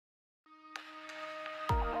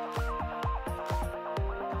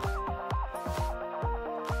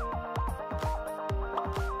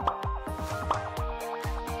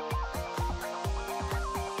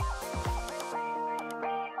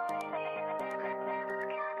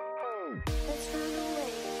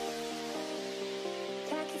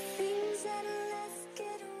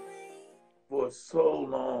so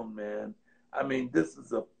long, man. I mean, this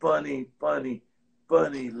is a funny, funny,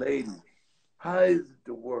 funny lady. How is it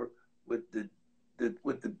to work with the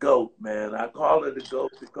goat, man? I call her the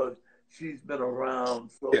goat because she's been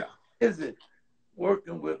around. So Yeah. is it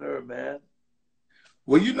working with her, man?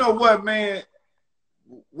 Well, you know what, man?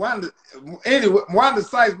 Anyway, Wanda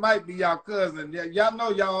Sykes might be y'all cousin. Y'all know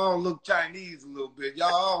y'all all look Chinese a little bit.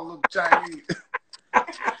 Y'all all look Chinese.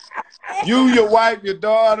 You, your wife, your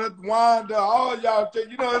daughter, Wanda, all y'all.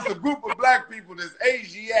 You know, it's a group of black people that's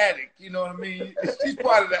Asiatic. You know what I mean? She's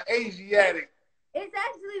part of the Asiatic. It's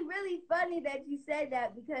actually really funny that you said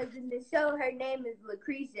that because in the show her name is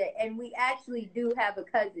Lucretia, and we actually do have a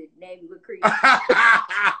cousin named Lucretia.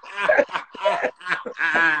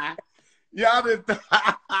 Y'all didn't.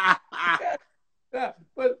 Yeah,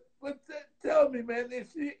 but tell me, man,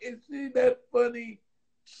 is she that funny?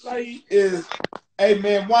 Like, is, hey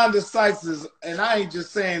man, Wanda Sykes is, and I ain't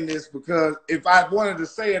just saying this because if I wanted to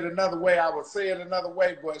say it another way, I would say it another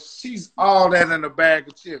way. But she's all that in a bag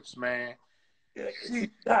of chips, man. yeah, she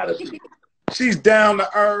gotta be. She's down to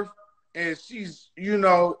earth, and she's, you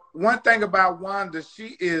know, one thing about Wanda,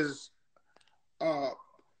 she is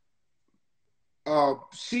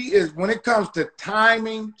when it comes to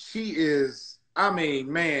timing, she is, I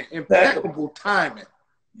mean, man, impeccable timing.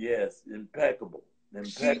 Yes, impeccable.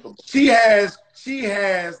 Impeccable. She has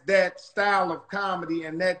that style of comedy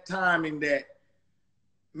and that timing that,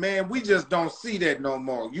 man, we just don't see that no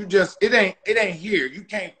more. You just, it ain't here. You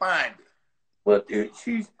can't find it. But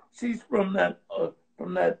she's from that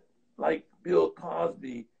like Bill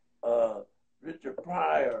Cosby, Richard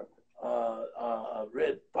Pryor,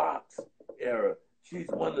 Red Fox era. She's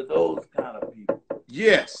one of those kind of people.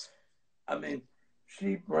 Yes. I mean,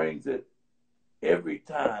 she brings it every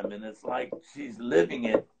time, and it's like she's living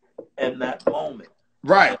it in that moment.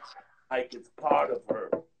 Right. Like it's part of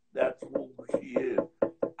her. That's who she is.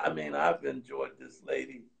 I mean, I've enjoyed this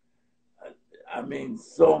lady. I mean,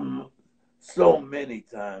 so many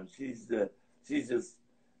times. She's just,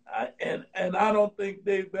 and I don't think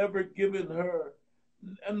they've ever given her.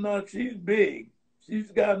 And no, she's big. She's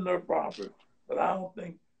gotten her proper, but I don't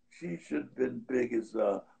think she should have been big as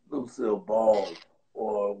Lucille Ball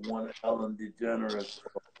or one Ellen DeGeneres.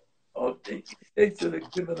 Or they should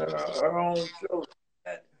have given her own show.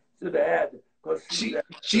 Should have had it.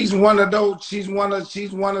 She's one of those. She's one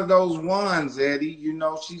of those ones, Eddie. You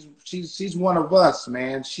know, she's one of us,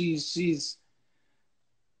 man. She's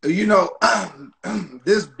you know,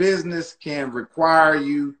 this business can require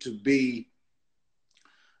you to be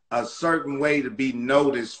a certain way to be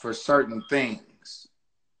noticed for certain things,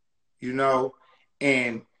 you know,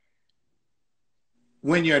 and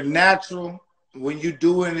when you're natural, when you're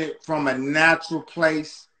doing it from a natural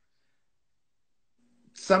place,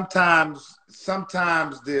 sometimes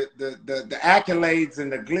the accolades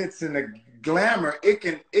and the glitz and the glamour, it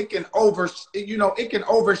can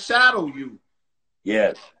overshadow you.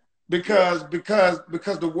 Yes. Because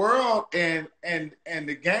the world and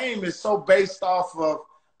the game is so based off of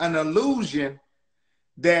an illusion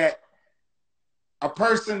that a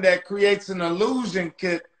person that creates an illusion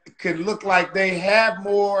could look like they have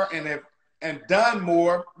more and done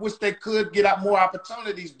more, which they could get out more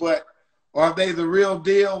opportunities, but are they the real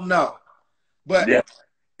deal? No. But yeah.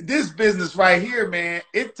 This business right here, man,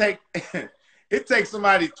 it takes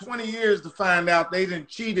somebody 20 years to find out they done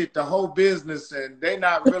cheated the whole business and they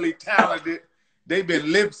not really talented. They've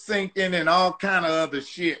been lip syncing and all kind of other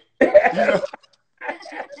shit.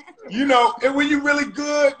 You know, and when you're really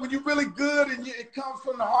good and it comes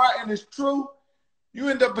from the heart and it's true, you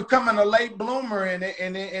end up becoming a late bloomer and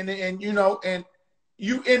you know, and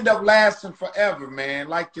you end up lasting forever, man,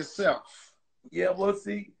 like yourself. Yeah, well,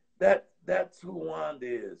 see, that's who Wanda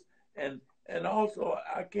is. And also,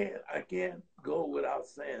 I can't go without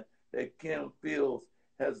saying that Kim Fields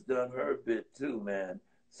has done her bit too, man.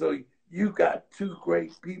 So you got two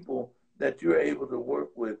great people that you're able to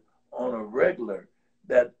work with on a regular.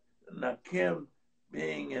 That now Kim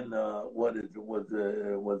being in was it?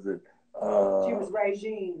 She was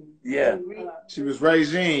Regine. Yeah, she was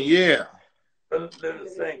Regine. Yeah. Then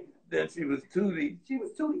she was Tootie. She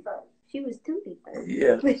was Tootie first. She was Tootie first.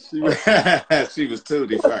 Yeah. She was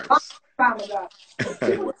Tootie first.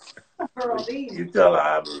 You tell her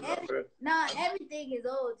I remember. No, everything is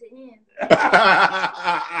old to him.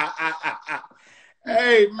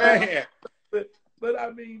 Hey, man. But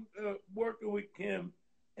I mean, working with Kim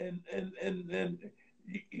and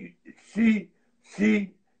she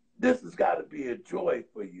this has got to be a joy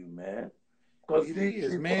for you, man. Because it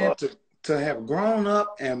is, man, to have grown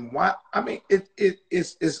up and why, I mean,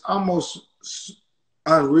 it's almost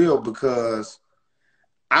unreal because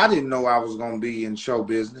I didn't know I was going to be in show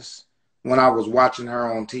business when I was watching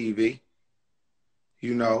her on TV.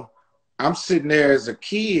 You know, I'm sitting there as a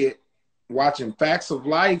kid watching Facts of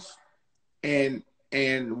Life and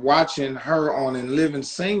watching her on And Living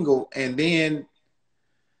Single, and then,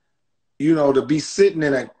 you know, to be sitting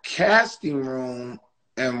in a casting room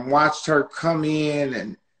and watched her come in,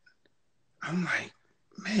 and I'm like,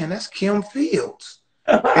 man, that's Kim Fields.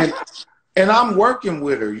 And I'm working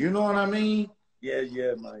with her, you know what I mean? Yeah,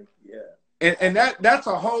 yeah, Mike. Yeah. And that's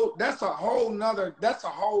a whole nother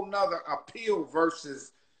appeal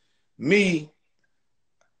versus me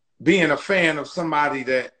being a fan of somebody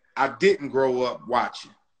that I didn't grow up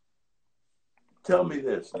watching. Tell me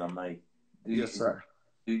this now, Mike. Yes, sir.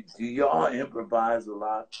 Do y'all improvise a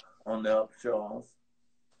lot on the up shows?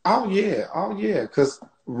 Oh yeah. Because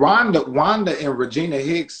Wanda and Regina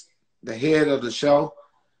Hicks, the head of the show,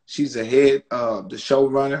 she's the head of the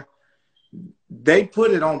showrunner. They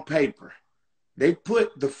put it on paper. They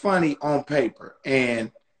put the funny on paper.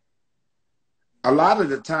 And a lot of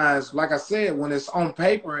the times, like I said, when it's on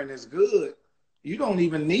paper and it's good, you don't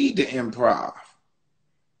even need to improv.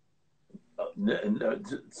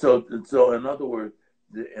 So in other words,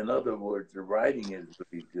 the writing is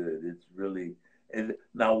really good. It's really, and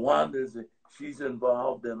now she's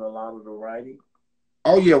involved in a lot of the writing.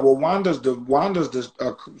 Oh yeah, well Wanda's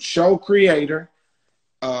the show creator,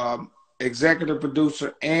 executive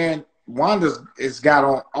producer, and Wanda's got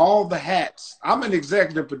on all the hats. I'm an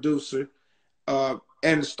executive producer and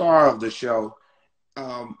the star of the show,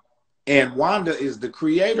 and Wanda is the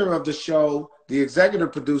creator of the show, the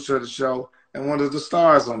executive producer of the show, and one of the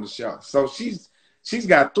stars on the show. So she's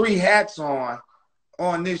got 3 hats on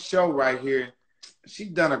this show right here. She's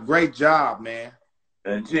done a great job, man.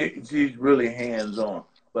 And she's really hands on.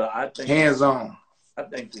 But I think hands on. I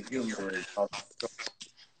think the humor is awesome.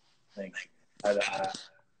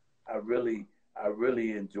 I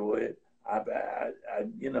really enjoy it.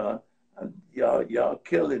 Y'all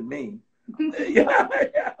killing me.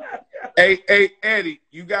 Hey, Eddie,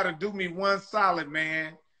 you got to do me one solid,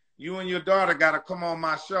 man. You and your daughter got to come on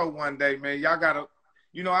my show one day, man. Y'all got to,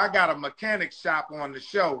 I got a mechanic shop on the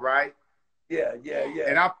show, right? Yeah.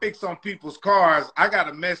 And I fix on people's cars. I got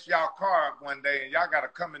to mess y'all car up one day, and y'all got to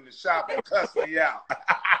come in the shop and cuss me out.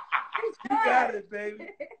 You got it, baby.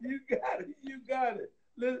 You got it.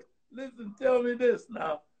 Listen, tell me this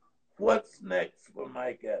now. What's next for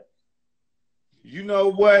Mike Epps? You know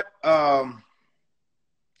what?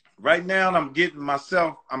 Right now I'm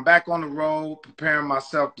back on the road, preparing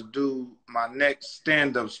myself to do my next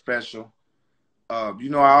stand-up special. I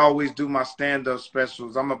always do my stand-up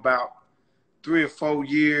specials. I'm about 3 or 4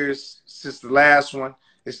 years since the last one.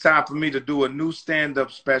 It's time for me to do a new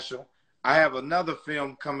stand-up special. I have another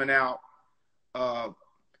film coming out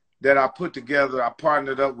that I put together. I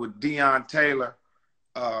partnered up with Deon Taylor.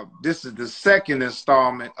 This is the second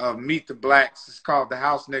installment of Meet the Blacks. It's called The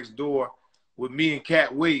House Next Door, with me and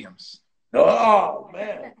Katt Williams. Oh,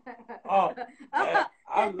 man.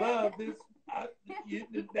 I love this.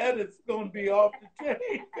 That is going to be off the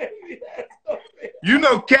chain, baby. You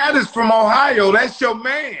know, Katt is from Ohio. That's your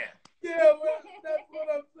man. Yeah, well, that's what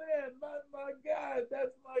I'm saying. My guy,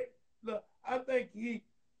 that's look, I think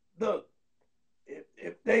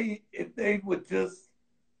if they would just,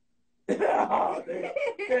 they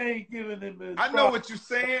ain't giving him his I know what you're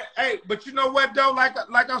saying. Hey, but you know what, though? Like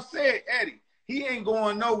I said, Eddie, he ain't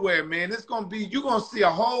going nowhere, man. It's going to be, you're going to see a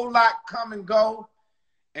whole lot come and go,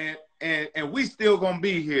 and we still going to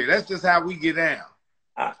be here. That's just how we get down.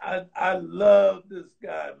 I love this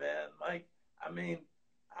guy, man. Mike, I mean,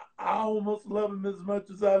 I almost love him as much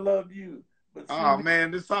as I love you. But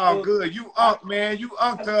man, it's all good. You man. You to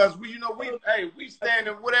us. We stand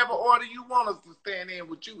in whatever order you want us to stand in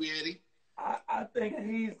with you, Eddie. I think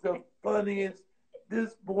he's the funniest.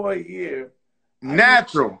 This boy here.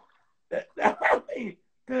 Natural. I mean,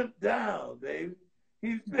 pimped down, baby.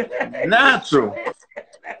 He's been natural.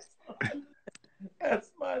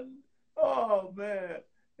 That's my. Oh man,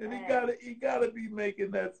 and he gotta be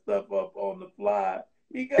making that stuff up on the fly.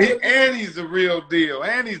 And he's the real deal.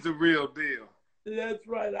 That's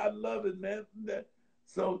right. I love it, man.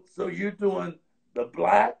 So you're doing the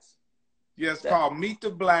Blacks? Yes, it's called Meet the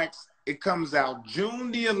Blacks. It comes out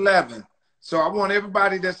June the 11th. So I want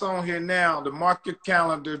everybody that's on here now to mark your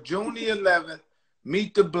calendar. June the 11th,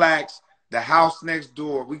 Meet the Blacks, The House Next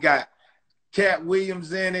Door. We got Katt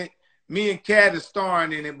Williams in it. Me and Katt is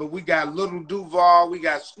starring in it, but we got Little Duval. We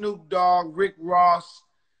got Snoop Dogg, Rick Ross,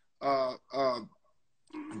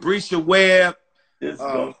 Brisha Webb.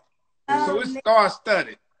 So it's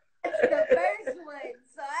star-studded. That's the first one,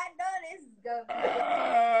 so I know this is going to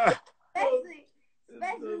be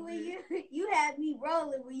especially when you had me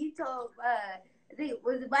rolling when you told I think it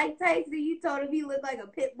was Mike Tyson. You told him he looked like a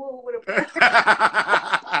pit bull with a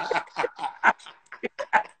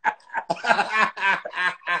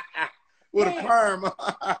with a perm.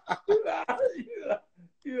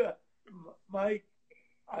 yeah, Mike.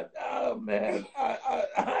 Oh man,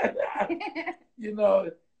 you know,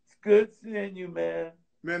 it's good seeing you, man.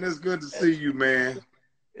 Man, it's good to see you, man.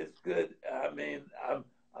 It's good. I mean,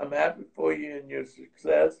 I'm happy for you and your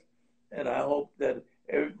success, and I hope that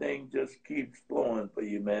everything just keeps flowing for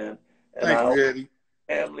you, man. And Thank I you, hope Eddie.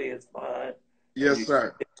 family is fine. Yes,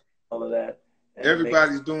 sir. All of that. And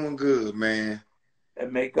everybody's doing good, man.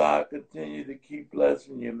 And may God continue to keep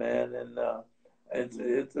blessing you, man. And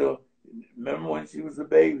it's a remember when she was a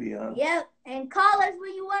baby, huh? Yep. And call us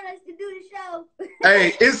when you want us to do the show.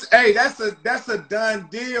 That's a done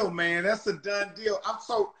deal, man. That's a done deal.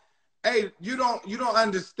 You don't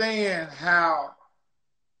understand how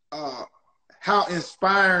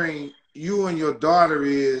inspiring you and your daughter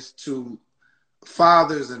is to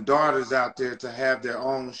fathers and daughters out there to have their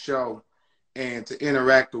own show and to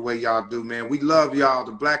interact the way y'all do, man. We love y'all.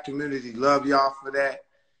 The Black community love y'all for that.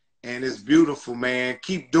 And it's beautiful, man.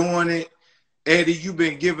 Keep doing it. Eddie, you've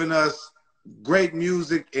been giving us great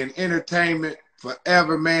music and entertainment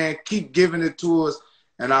forever, man. Keep giving it to us.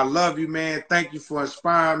 And I love you, man. Thank you for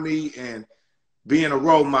inspiring me and being a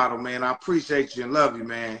role model, man. I appreciate you and love you,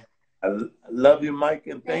 man. I love you, Mike,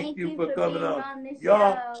 and thank you for coming on.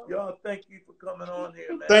 Y'all, thank you for coming on here,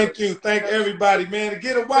 man. Thank you. Thank everybody, man. To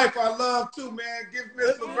get a wife, I love too, man. Give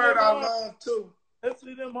Miss Levert, I love too. Let's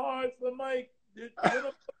see them hearts for Mike. Get them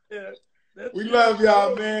up there. We love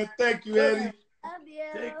y'all, man. Thank you, Eddie. Love you.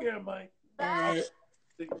 Take care, Mike. Bye.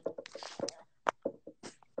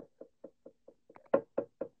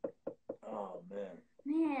 Oh, man.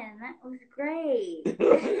 Man, that was great.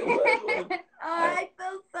 I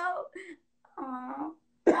feel so.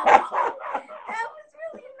 That was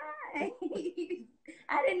really nice.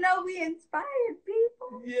 I didn't know we inspired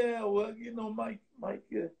people. Yeah, well, you know, Mike.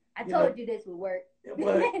 I told you this would work.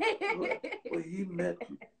 Well, he met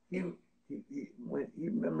you. He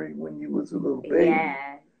remembered when you was a little baby.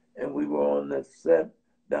 Yeah. And we were on the set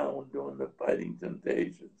down doing the Fighting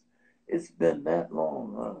Temptations. It's been that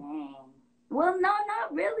long, huh? Dang. Well, no,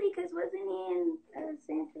 not really, because wasn't he in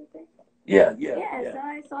Sancho Day? Yeah. So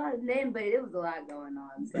I saw him then, but it was a lot going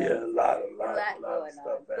on. So. Yeah, a lot going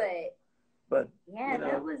stuff on. But yeah, you know,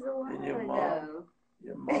 that was a while ago.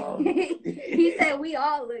 Your mom. He said we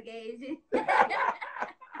all look Asian.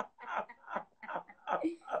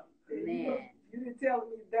 Man. You didn't tell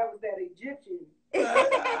me that was that Egyptian.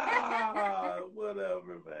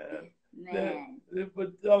 Whatever, man.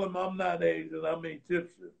 But tell him I'm not Asian, I'm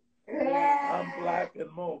Egyptian. I'm black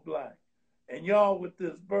and more black. And y'all with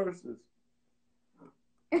this versus.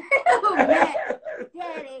 Oh, man.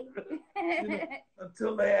 Daddy. You know,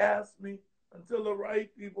 until the right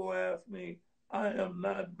people ask me, I am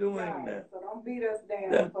not doing that. So don't beat us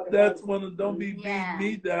down. Don't be beating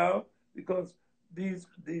me down, because these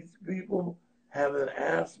people haven't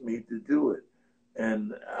asked me to do it.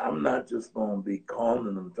 And I'm not just going to be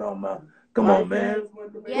calling them, talking about, come on, man,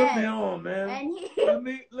 put me on, man. And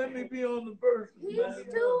let me be on the verse. He's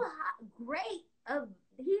too great.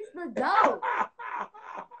 He's the GOAT.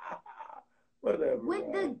 Whatever.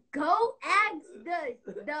 Would the GOAT ask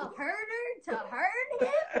the herder to herd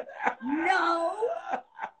him? No.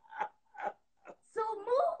 So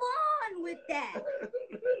move on with that.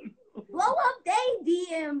 Blow up they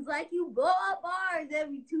DMs like you blow up ours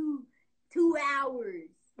every two hours.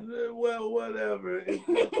 Well, whatever.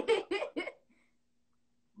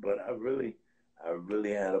 But I really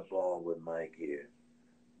had a ball with Mike here.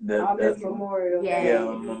 That's Memorial Day. Yeah,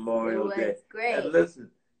 Memorial Day. It was great. And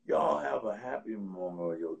listen, y'all have a happy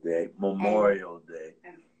Memorial Day.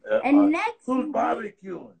 And next who's week,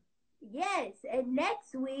 barbecuing? Yes, and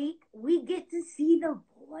next week we get to see the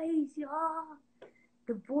boys, y'all.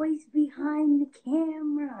 The voice behind the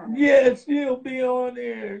camera. Yeah, she'll be on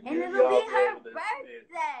there. And it'll be her